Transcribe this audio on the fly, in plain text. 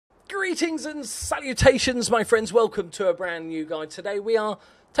Greetings and salutations, my friends. Welcome to a brand new guide. Today we are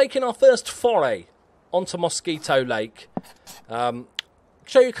taking our first foray onto Mosquito Lake. Show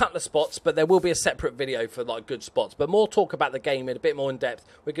you a couple of spots, but there will be a separate video for like good spots. But more talk about the game in a bit more in depth.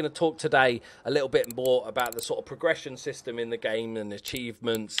 We're going to talk today a little bit more about the sort of progression system in the game and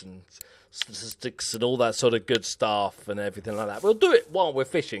achievements and statistics and all that sort of good stuff and everything like that. We'll do it while we're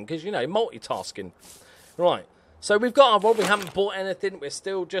fishing because, you know, multitasking. Right. So we've got our rod, we haven't bought anything, we're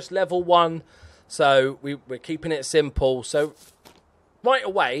still just level 1, so we're keeping it simple. So right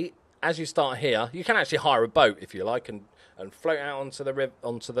away, as you start here, you can actually hire a boat if you like and float out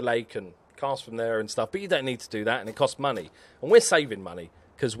onto the lake and cast from there and stuff, but you don't need to do that and it costs money. And we're saving money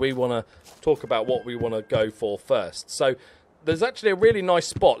because we want to talk about what we want to go for first. So there's actually a really nice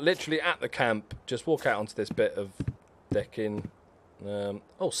spot literally at the camp. Just walk out onto this bit of decking.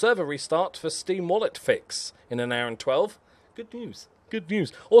 Server restart for Steam Wallet fix in an hour and 12. Good news. Good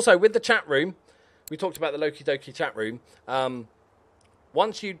news. Also, with the chat room, we talked about the Loki Doki chat room.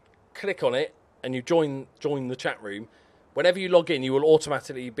 Once you click on it and you join the chat room, whenever you log in, you will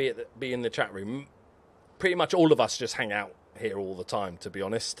automatically be in the chat room. Pretty much all of us just hang out here all the time, to be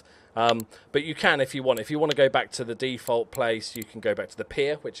honest. But you can if you want. If you want to go back to the default place, you can go back to the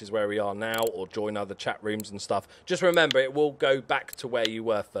pier, which is where we are now, or join other chat rooms and stuff. Just remember, it will go back to where you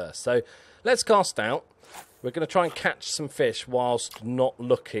were first. So let's cast out. We're going to try and catch some fish whilst not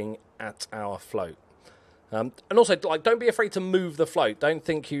looking at our float. And also, like, don't be afraid to move the float. Don't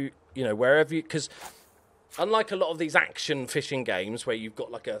think you know, wherever you... Because unlike a lot of these action fishing games where you've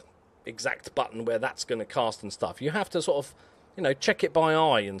got like a exact button where that's going to cast and stuff, you have to sort of, you know, check it by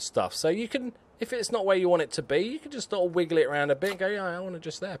eye and stuff. So you can, if it's not where you want it to be, you can just sort of wiggle it around a bit and go, yeah, I want it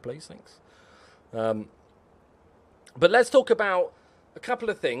just there, please, thanks. But let's talk about a couple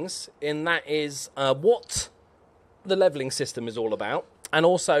of things, and that is what the leveling system is all about, and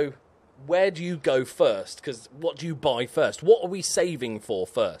also where do you go first, because what do you buy first? What are we saving for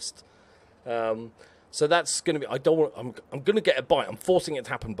first? So that's going to be, I'm going to get a bite. I'm forcing it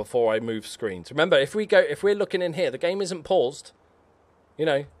to happen before I move screens. Remember, if we're looking in here, the game isn't paused. You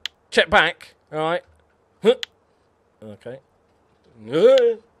know, check back. All right. Okay.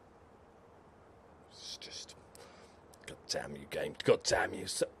 It's just, God damn you, game. God damn you.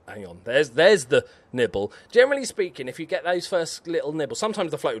 So, hang on. There's the nibble. Generally speaking, if you get those first little nibbles,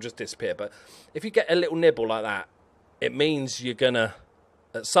 sometimes the float will just disappear. But if you get a little nibble like that, it means you're going to,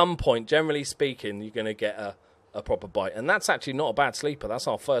 at some point, generally speaking, you're going to get a proper bite. And that's actually not a bad sleeper. That's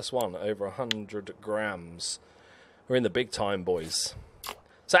our first one, over 100 grams. We're in the big time, boys.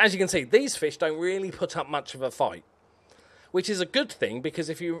 So as you can see, these fish don't really put up much of a fight, which is a good thing because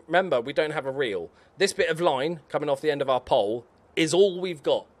if you remember, we don't have a reel. This bit of line coming off the end of our pole is all we've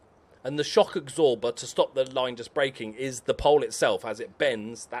got. And the shock absorber to stop the line just breaking is the pole itself. As it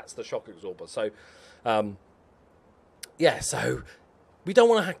bends, that's the shock absorber. So, yeah, so... we don't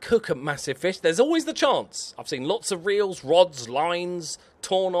want to cook a massive fish. There's always the chance. I've seen lots of reels, rods, lines,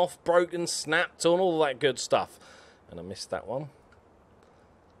 torn off, broken, snapped, and all that good stuff. And I missed that one.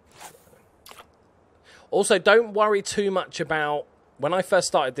 Also, don't worry too much about... when I first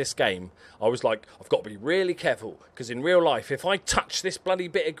started this game, I was like, I've got to be really careful. Because in real life, if I touch this bloody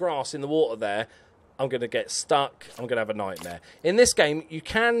bit of grass in the water there, I'm going to get stuck. I'm going to have a nightmare. In this game, you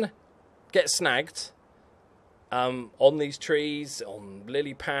can get snagged... on these trees, on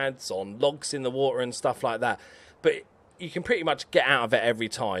lily pads, on logs in the water and stuff like that. But you can pretty much get out of it every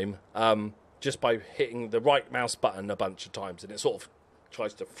time just by hitting the right mouse button a bunch of times, and it sort of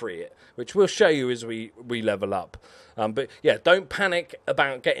tries to free it, which we'll show you as we level up. But yeah, don't panic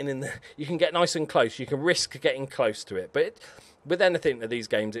about getting in there. You can get nice and close. You can risk getting close to it. But with anything of these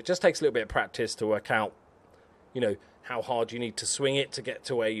games, it just takes a little bit of practice to work out, you know, how hard you need to swing it to get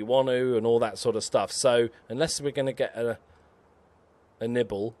to where you want to and all that sort of stuff. So unless we're going to get a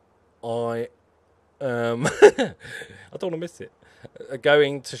nibble, I don't want to miss it.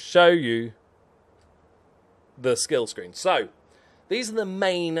 Going to show you the skill screen. So these are the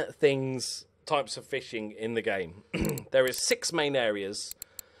main types of fishing in the game. There is 6 main areas.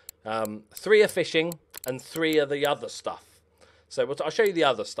 3 are fishing and 3 are the other stuff. So I'll show you the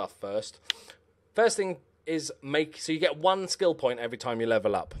other stuff first. First thing is so you get 1 skill point every time you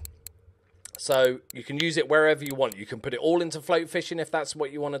level up. So you can use it wherever you want. You can put it all into float fishing if that's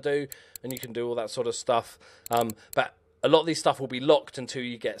what you want to do, and you can do all that sort of stuff. But a lot of these stuff will be locked until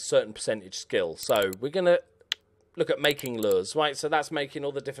you get a certain percentage skill. So we're going to look at making lures, right? So that's making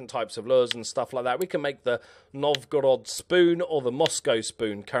all the different types of lures and stuff like that. We can make the Novgorod spoon or the Moscow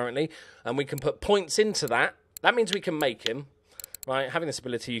spoon currently, and we can put points into that. That means we can make him. right? Having this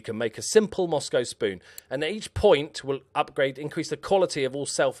ability, you can make a simple Moscow spoon. And at each point will increase the quality of all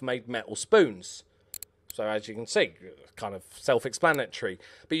self-made metal spoons. So as you can see, kind of self-explanatory.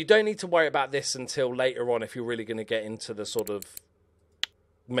 But you don't need to worry about this until later on if you're really going to get into the sort of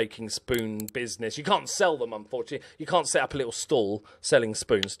making spoon business. You can't sell them, unfortunately. You can't set up a little stall selling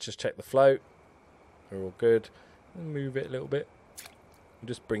spoons. Just check the float. We're all good. Move it a little bit.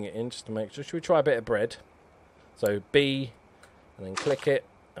 Just bring it in just to make sure. Should we try a bit of bread? So B, and then click it,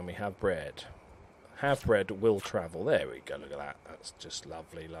 and we have bread. Have bread will travel. There we go. Look at that. That's just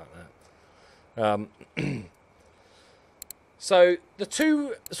lovely like that. So the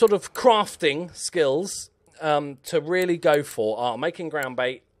two sort of crafting skills to really go for are making ground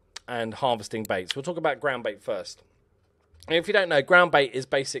bait and harvesting baits. We'll talk about ground bait first. And if you don't know, ground bait is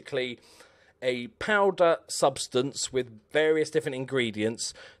basically a powder substance with various different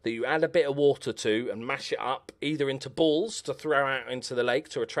ingredients that you add a bit of water to and mash it up either into balls to throw out into the lake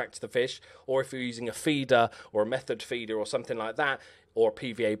to attract the fish, or if you're using a feeder or a method feeder or something like that, or a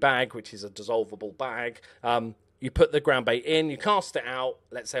PVA bag, which is a dissolvable bag, you put the ground bait in, you cast it out,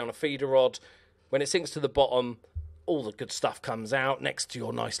 let's say on a feeder rod. When it sinks to the bottom, all the good stuff comes out next to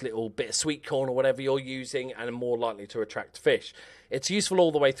your nice little bit of sweet corn or whatever you're using, and are more likely to attract fish. It's useful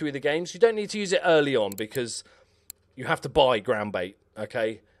all the way through the games. You don't need to use it early on because you have to buy ground bait,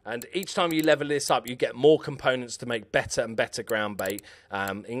 okay? And each time you level this up, you get more components to make better and better ground bait.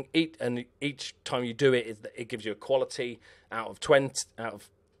 And each time you do it, it gives you a quality out of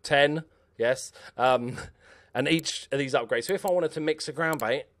 10, yes. And each of these upgrades. So if I wanted to mix a ground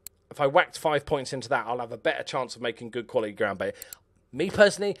bait, if I whacked 5 points into that, I'll have a better chance of making good quality ground bait. Me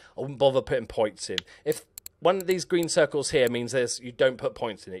personally, I wouldn't bother putting points in. If one of these green circles here means you don't put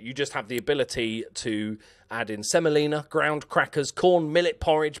points in it. You just have the ability to add in semolina, ground crackers, corn, millet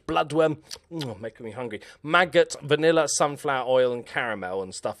porridge, bloodworm, making me hungry, maggot, vanilla, sunflower oil, and caramel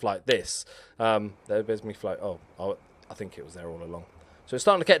and stuff like this. There's me float. Oh, I think it was there all along. So it's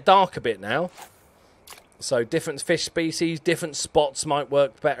starting to get dark a bit now. So different fish species, different spots might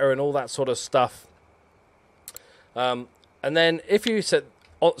work better and all that sort of stuff. And then if you said...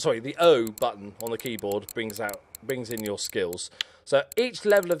 Oh, sorry, the O button on the keyboard brings in your skills. So each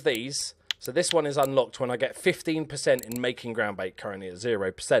level of these, so this one is unlocked when I get 15% in making ground bait, currently at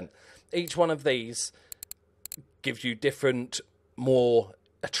 0%. Each one of these gives you different, more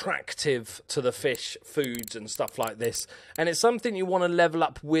attractive to the fish foods and stuff like this. And it's something you want to level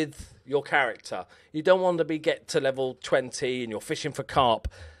up with your character. You don't want to get to level 20 and you're fishing for carp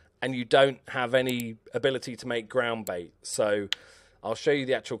and you don't have any ability to make ground bait. So I'll show you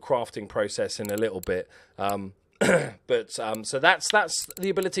the actual crafting process in a little bit. So that's the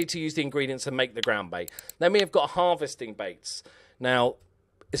ability to use the ingredients and make the ground bait. Then we have got harvesting baits. Now,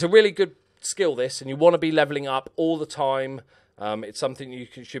 it's a really good skill, this, and you want to be leveling up all the time. It's something you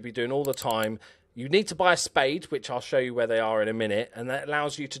should be doing all the time. You need to buy a spade, which I'll show you where they are in a minute, and that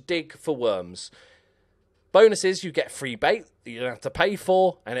allows you to dig for worms. Bonuses, you get free bait that you don't have to pay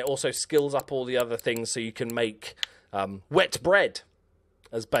for, and it also skills up all the other things so you can make wet bread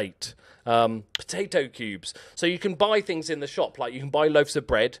as bait, potato cubes. So you can buy things in the shop, like you can buy loaves of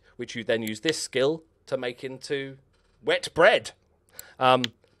bread, which you then use this skill to make into wet bread.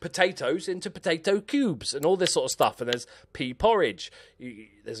 Potatoes into potato cubes and all this sort of stuff. And there's pea porridge.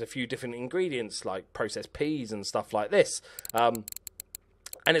 There's a few different ingredients like processed peas and stuff like this. And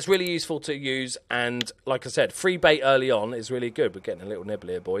it's really useful to use. And like I said, free bait early on is really good. We're getting a little nibble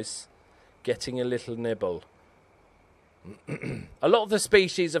here, boys. Getting a little nibble. A lot of the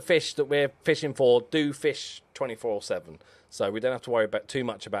species of fish that we're fishing for do fish 24/7. So we don't have to worry about too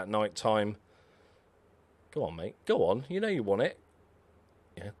much about night time. Go on, mate. Go on. You know you want it.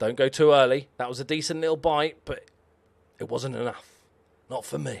 Yeah, don't go too early. That was a decent little bite, but it wasn't enough. Not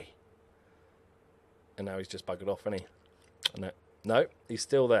for me. And now he's just buggered off, isn't he? No, he's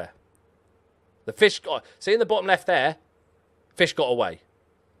still there. The fish got... See in the bottom left there? Fish got away.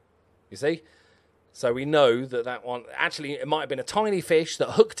 You see? So we know that one... Actually, it might have been a tiny fish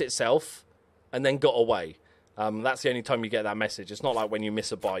that hooked itself and then got away. That's the only time you get that message. It's not like when you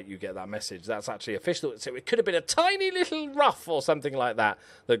miss a bite, you get that message. That's actually a fish that... So it could have been a tiny little ruff or something like that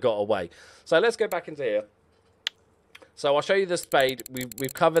got away. So let's go back into here. So I'll show you the spade.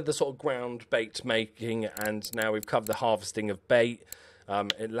 We've covered the sort of ground bait making, and now we've covered the harvesting of bait.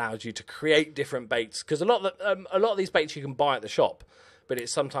 It allows you to create different baits, because a lot of these baits you can buy at the shop, but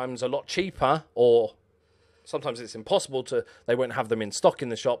it's sometimes a lot cheaper, or sometimes it's impossible to. They won't have them in stock in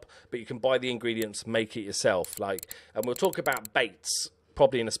the shop, but you can buy the ingredients, make it yourself. And we'll talk about baits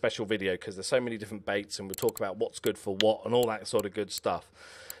probably in a special video, because there's so many different baits, and we'll talk about what's good for what and all that sort of good stuff.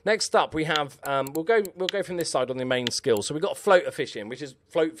 Next up, we have we'll go from this side on the main skills. So we've got float fishing, which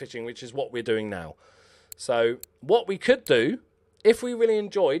is what we're doing now. So what we could do, if we really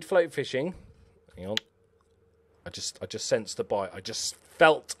enjoyed float fishing, hang on, I just sensed a bite. I just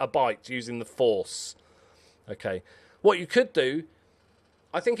felt a bite using the force. Okay, what you could do,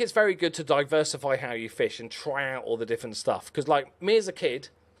 I think it's very good to diversify how you fish and try out all the different stuff. Because like me as a kid,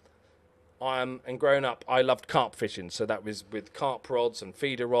 and growing up, I loved carp fishing. So that was with carp rods and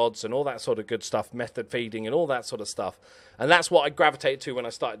feeder rods and all that sort of good stuff, method feeding and all that sort of stuff. And that's what I gravitated to when I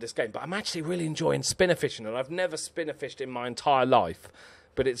started this game. But I'm actually really enjoying spinner fishing, and I've never spinner fished in my entire life.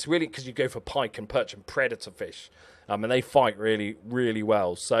 But it's really because you go for pike and perch and predator fish. And they fight really, really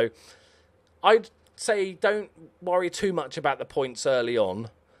well. So I'd say don't worry too much about the points early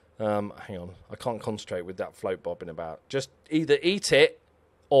on. Hang on, I can't concentrate with that float bobbing about. Just either eat it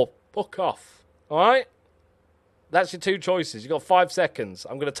or fuck off. All right? That's your two choices. You've got 5 seconds.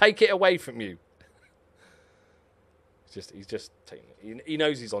 I'm going to take it away from you. He's just taking it. He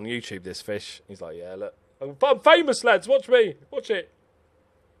knows he's on YouTube, this fish. He's like, yeah, look. I'm famous, lads. Watch me. Watch it.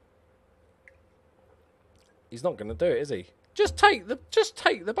 He's not going to do it, is he? Just take the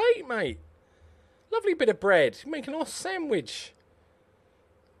bait, mate. Lovely bit of bread. You're making a nice sandwich.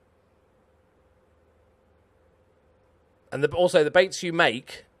 And also the baits you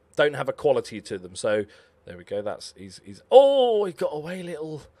make don't have a quality to them. So there we go. That's he's oh, he got away,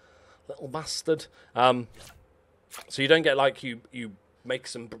 little bastard. So you don't get like you make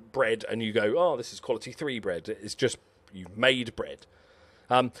some bread and you go, oh, this is quality 3 bread. It's just you've made bread.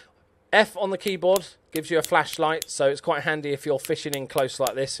 F on the keyboard gives you a flashlight, so it's quite handy if you're fishing in close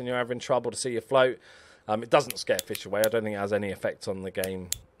like this and you're having trouble to see your float. It doesn't scare fish away. I don't think it has any effect on the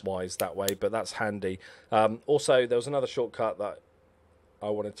game-wise that way, but that's handy. Also, there was another shortcut that I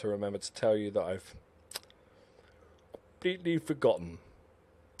wanted to remember to tell you that I've completely forgotten.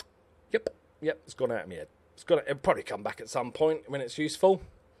 Yep, it's gone out of my head. It'll probably come back at some point when it's useful.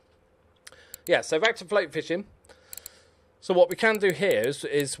 Yeah, so back to float fishing. So what we can do here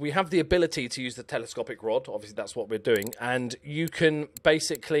is we have the ability to use the telescopic rod. Obviously, that's what we're doing. And you can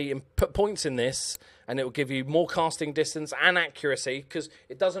basically put points in this, and it will give you more casting distance and accuracy, because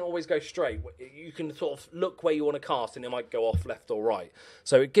it doesn't always go straight. You can sort of look where you want to cast, and it might go off left or right.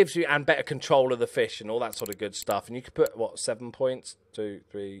 So it gives you and better control of the fish and all that sort of good stuff. And you can put, what, 7 points? 2,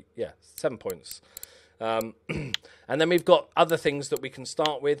 3, yeah, 7 points. And then we've got other things that we can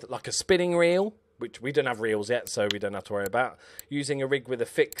start with, like a spinning reel, which we don't have reels yet, so we don't have to worry about. Using a rig with a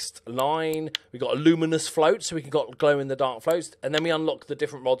fixed line. We've got a luminous float, so we can got glow-in-the-dark floats. And then we unlock the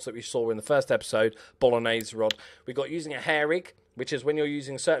different rods that we saw in the first episode, bolognese rod. We've got using a hair rig, which is when you're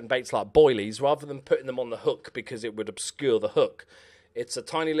using certain baits like boilies, rather than putting them on the hook because it would obscure the hook. It's a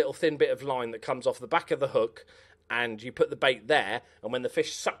tiny little thin bit of line that comes off the back of the hook, and you put the bait there, and when the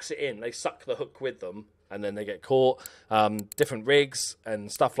fish sucks it in, they suck the hook with them, and then they get caught. Different rigs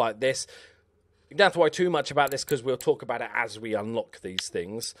and stuff like this. You don't have to worry too much about this because we'll talk about it as we unlock these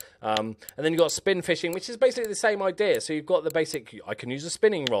things. And then you've got spin fishing, which is basically the same idea. So you've got the basic, I can use a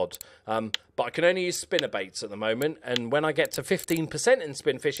spinning rod, but I can only use spinner baits at the moment. And when I get to 15% in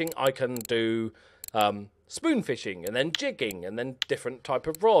spin fishing, I can do spoon fishing and then jigging and then different type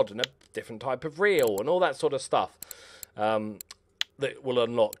of rod and a different type of reel and all that sort of stuff that will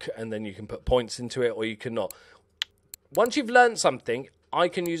unlock. And then you can put points into it or you cannot. Once you've learned something, I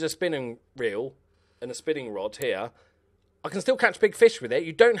can use a spinning reel and a spinning rod here. I can still catch big fish with it.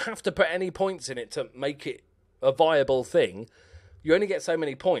 You don't have to put any points in it to make it a viable thing. You only get so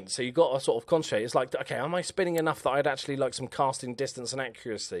many points, so you've got to sort of concentrate. It's like, okay, am I spinning enough that I'd actually like some casting distance and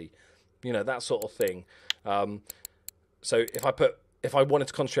accuracy? You know, that sort of thing. So if I wanted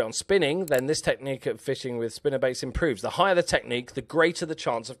to concentrate on spinning, then this technique of fishing with spinner baits improves. The higher the technique, the greater the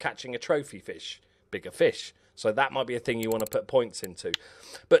chance of catching a trophy fish, bigger fish. So that might be a thing you want to put points into.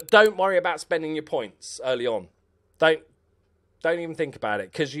 But don't worry about spending your points early on. Don't even think about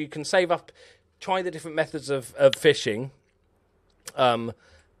it, because you can save up, try the different methods of fishing, and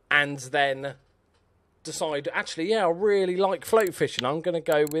then decide, actually, yeah, I really like float fishing. I'm going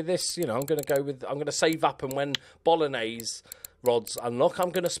to go with this, you know, I'm going to save up, and when bolognese rods unlock,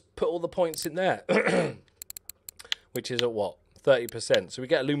 I'm going to put all the points in there, which is at what? 30%. So we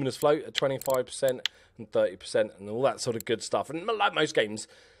get a luminous float at 25% and 30% and all that sort of good stuff. And like most games,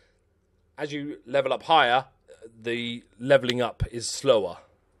 as you level up higher, the leveling up is slower.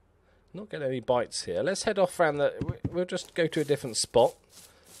 Not getting any bites here. Let's head off around we'll just go to a different spot.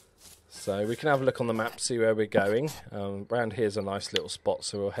 So we can have a look on the map, see where we're going. Around here's a nice little spot,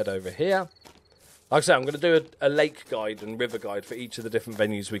 so we'll head over here. Like I said, I'm going to do a lake guide and river guide for each of the different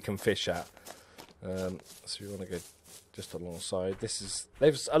venues we can fish at. So we want to go just alongside. There's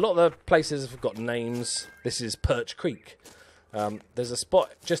a lot of the places have got names. This is Perch Creek. There's a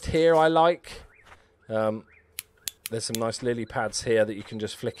spot just here I like. There's some nice lily pads here that you can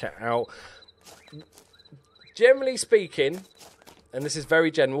just flick it out. Generally speaking, and this is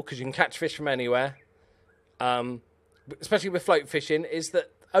very general because you can catch fish from anywhere, especially with float fishing, is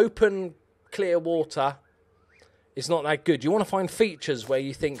that open, clear water is not that good. You want to find features where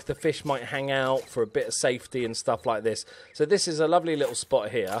you think the fish might hang out for a bit of safety and stuff like this. So this is a lovely little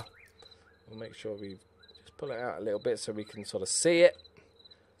spot here. We'll make sure we just pull it out a little bit so we can sort of see it.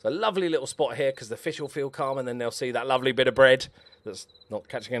 It's a lovely little spot here because the fish will feel calm and then they'll see that lovely bit of bread that's not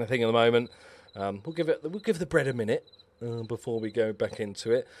catching anything at the moment. We'll give the bread a minute before we go back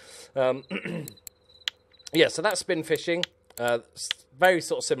into it. Yeah, so that's spin fishing. Very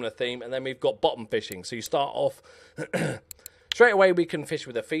sort of similar theme, and then we've got bottom fishing. So you start off straight away. We can fish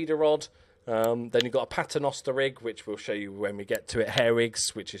with a feeder rod. Then you've got a paternoster rig, which we'll show you when we get to it. Hair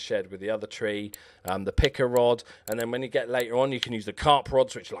rigs, which is shared with the other tree. The picker rod, and then when you get later on, you can use the carp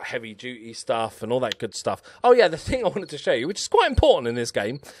rods, which are like heavy duty stuff and all that good stuff. Oh yeah, the thing I wanted to show you, which is quite important in this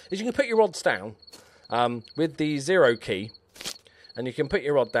game, is you can put your rods down with the 0 key, and you can put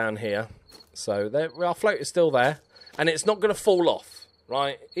your rod down here. So there, our float is still there, and it's not going to fall off.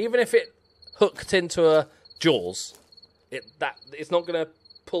 Right, even if it hooked into a jaws, it's not going to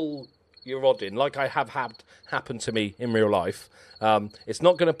pull your rod in like I have had happen to me in real life. It's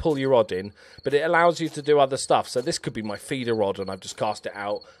not going to pull your rod in, but it allows you to do other stuff. So this could be my feeder rod, and I've just cast it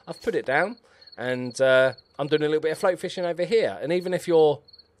out. I've put it down, and I'm doing a little bit of float fishing over here. And even if you're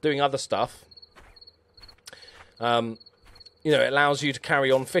doing other stuff, you know, it allows you to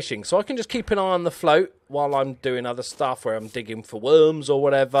carry on fishing. So I can just keep an eye on the float while I'm doing other stuff where I'm digging for worms or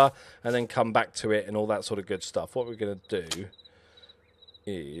whatever, and then come back to it and all that sort of good stuff. What we're going to do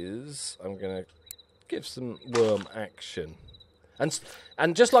is I'm going to give some worm action.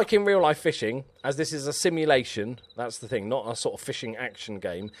 And just like in real life fishing, as this is a simulation, that's the thing, not a sort of fishing action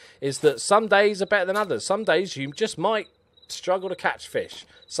game, is that some days are better than others. Some days you just might struggle to catch fish.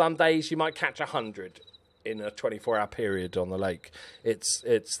 Some days you might catch 100. In a 24-hour period on the lake. It's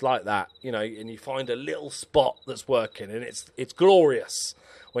like that, you know, and you find a little spot that's working, and it's glorious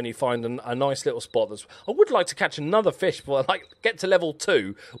when you find a nice little spot that's... I would like to catch another fish, but like get to level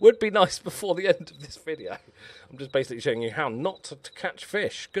 2 would be nice before the end of this video. I'm just basically showing you how not to catch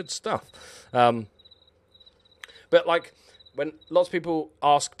fish. Good stuff. But like... when lots of people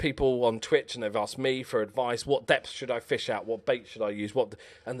ask people on Twitch, and they've asked me for advice, what depth should I fish at? What bait should I use?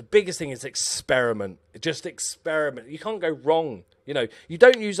 And the biggest thing is experiment. Just experiment. You can't go wrong. You know, you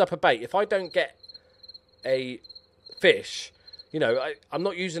don't use up a bait. If I don't get a fish, you know, I'm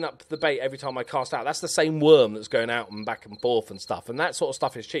not using up the bait every time I cast out. That's the same worm that's going out and back and forth and stuff. And that sort of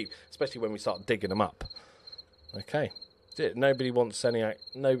stuff is cheap, especially when we start digging them up. Okay. Nobody wants any...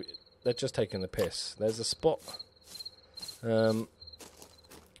 No, they're just taking the piss. There's a spot...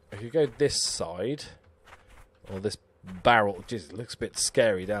 if you go this side, or this barrel, just looks a bit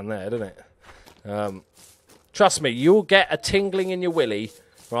scary down there, doesn't it? Trust me, you'll get a tingling in your willy,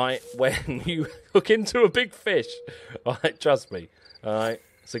 right, when you hook into a big fish. All right, trust me. All right,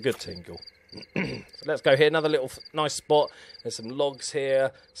 it's a good tingle. So let's go here, another little nice spot. There's some logs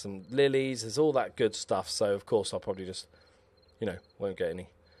here, some lilies, there's all that good stuff. So, of course, I'll probably just, you know, won't get any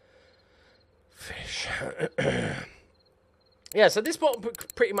fish. Yeah, so this spot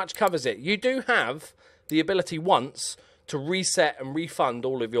pretty much covers it. You do have the ability once to reset and refund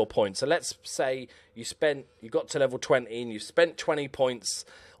all of your points. So let's say you got to level 20 and you spent 20 points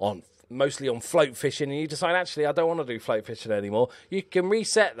on mostly on float fishing, and you decide, actually, I don't want to do float fishing anymore. You can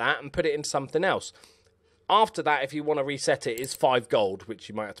reset that and put it in something else. After that, if you want to reset it, it's 5 gold, which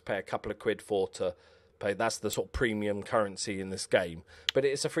you might have to pay a couple of quid for to pay. That's the sort of premium currency in this game, but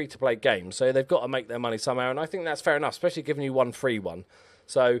it's a free-to-play game, so they've got to make their money somehow, and I think that's fair enough, especially giving you one free one.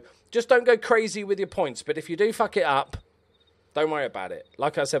 So just don't go crazy with your points, but if you do fuck it up, don't worry about it.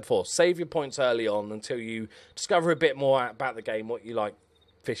 Like I said before, save your points early on until you discover a bit more about the game, what you like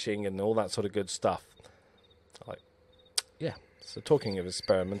fishing and all that sort of good stuff. Yeah, so talking of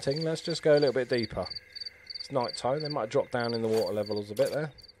experimenting, let's just go a little bit deeper. It's night time, they might drop down in the water levels a bit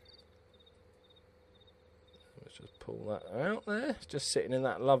there. Pull that out there. It's just sitting in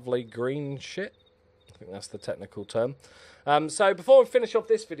that lovely green shit. I think that's the technical term. So before we finish off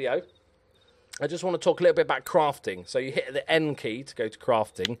this video, I just want to talk a little bit about crafting. So you hit the N key to go to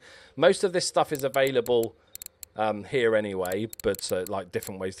crafting. Most of this stuff is available here anyway, but like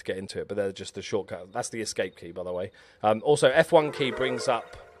different ways to get into it, but they're just the shortcut. That's the escape key, by the way. Also, F1 key brings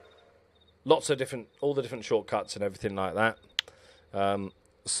up lots of all the different shortcuts and everything like that.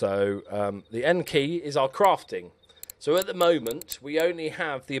 The N key is our crafting. So at the moment, we only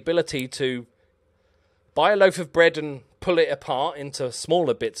have the ability to buy a loaf of bread and pull it apart into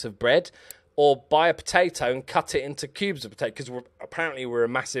smaller bits of bread, or buy a potato and cut it into cubes of potato, because apparently we're a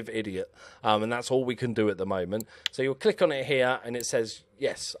massive idiot, and that's all we can do at the moment. So you'll click on it here, and it says,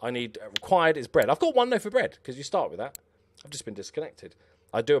 yes, I need, required is bread. I've got one loaf of bread, because you start with that. I've just been disconnected.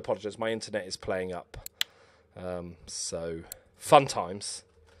 I do apologise, my internet is playing up. So, fun times.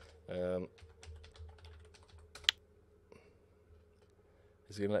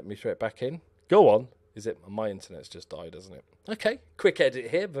 Is he going to let me throw it back in? Go on. Is it? My internet's just died, hasn't it? Okay, quick edit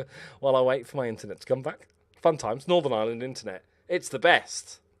here but while I wait for my internet to come back. Fun times, Northern Ireland internet. It's the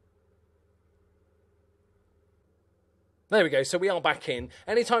best. There we go, so we are back in.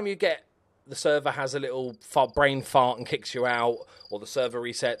 Anytime you get the server has a little brain fart and kicks you out, or the server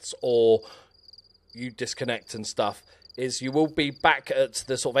resets, or you disconnect and stuff, is you will be back at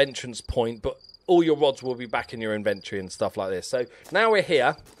the sort of entrance point, but all your rods will be back in your inventory and stuff like this. So now we're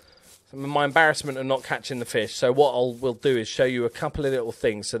here. My embarrassment of not catching the fish. So what we'll do is show you a couple of little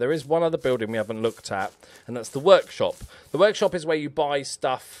things. So there is one other building we haven't looked at, and that's the workshop. The workshop is where you buy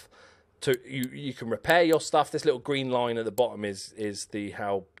stuff. You can repair your stuff. This little green line at the bottom is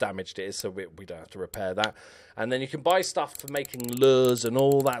how damaged it is, so we don't have to repair that. And then you can buy stuff for making lures and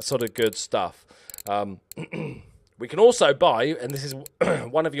all that sort of good stuff. We can also buy, and this is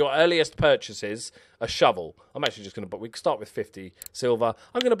one of your earliest purchases, a shovel. I'm actually just going to, we can start with 50 silver.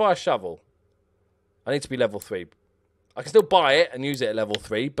 I'm going to buy a shovel. I need to be level 3. I can still buy it and use it at level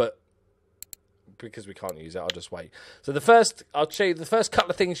 3, but because we can't use it, I'll just wait. So I'll show you the first couple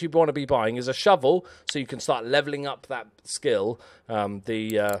of things you want to be buying is a shovel, so you can start leveling up that skill,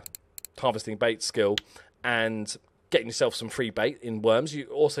 the harvesting bait skill, and getting yourself some free bait in worms. You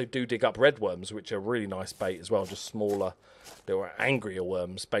also do dig up red worms, which are really nice bait as well, just smaller, they were angrier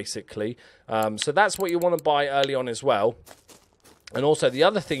worms, basically. So that's what you want to buy early on as well. And also the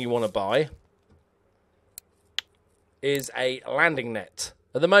other thing you want to buy is a landing net.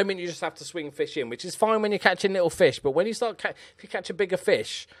 At the moment, you just have to swing fish in, which is fine when you're catching little fish, but when you start, if you catch a bigger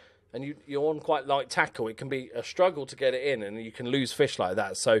fish, and you're on quite light tackle, it can be a struggle to get it in, and you can lose fish like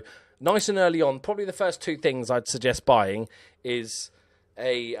that. So nice and early on, probably the first 2 things I'd suggest buying is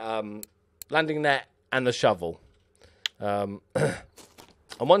a landing net and the shovel. And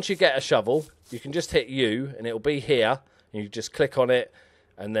once you get a shovel, you can just hit U, and it'll be here, and you just click on it,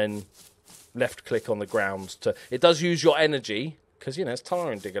 and then left click on the ground. It does use your energy, because, you know, it's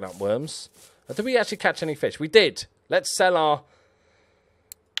tiring digging up worms. Did we actually catch any fish? We did. Let's sell our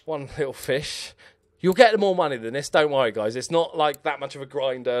one little fish. You'll get more money than this. Don't worry, guys. It's not like that much of a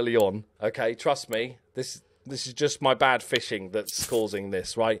grind early on. Okay, trust me. This is just my bad fishing that's causing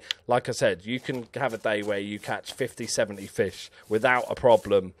this, right? Like I said, you can have a day where you catch 50, 70 fish without a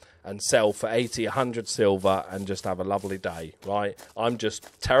problem and sell for 80, 100 silver and just have a lovely day, right? I'm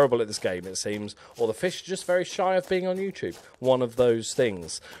just terrible at this game, it seems. Or the fish are just very shy of being on YouTube. One of those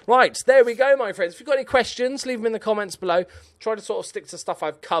things. Right, there we go, my friends. If you've got any questions, leave them in the comments below. Try to sort of stick to stuff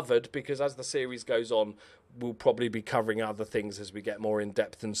I've covered, because as the series goes on, we'll probably be covering other things as we get more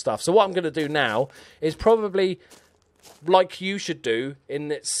in-depth and stuff. So what I'm going to do now is probably, like you should do, in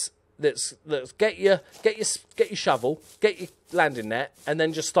this... Let's get your shovel, get your landing net, and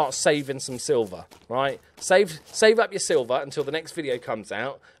then just start saving some silver, right? Save up your silver until the next video comes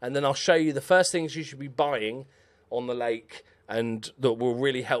out, and then I'll show you the first things you should be buying on the lake, and that will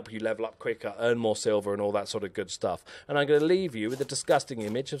really help you level up quicker, earn more silver, and all that sort of good stuff. And I'm going to leave you with a disgusting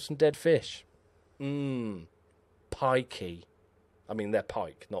image of some dead fish. Pikey. I mean, they're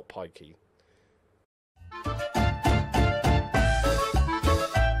pike, not pikey.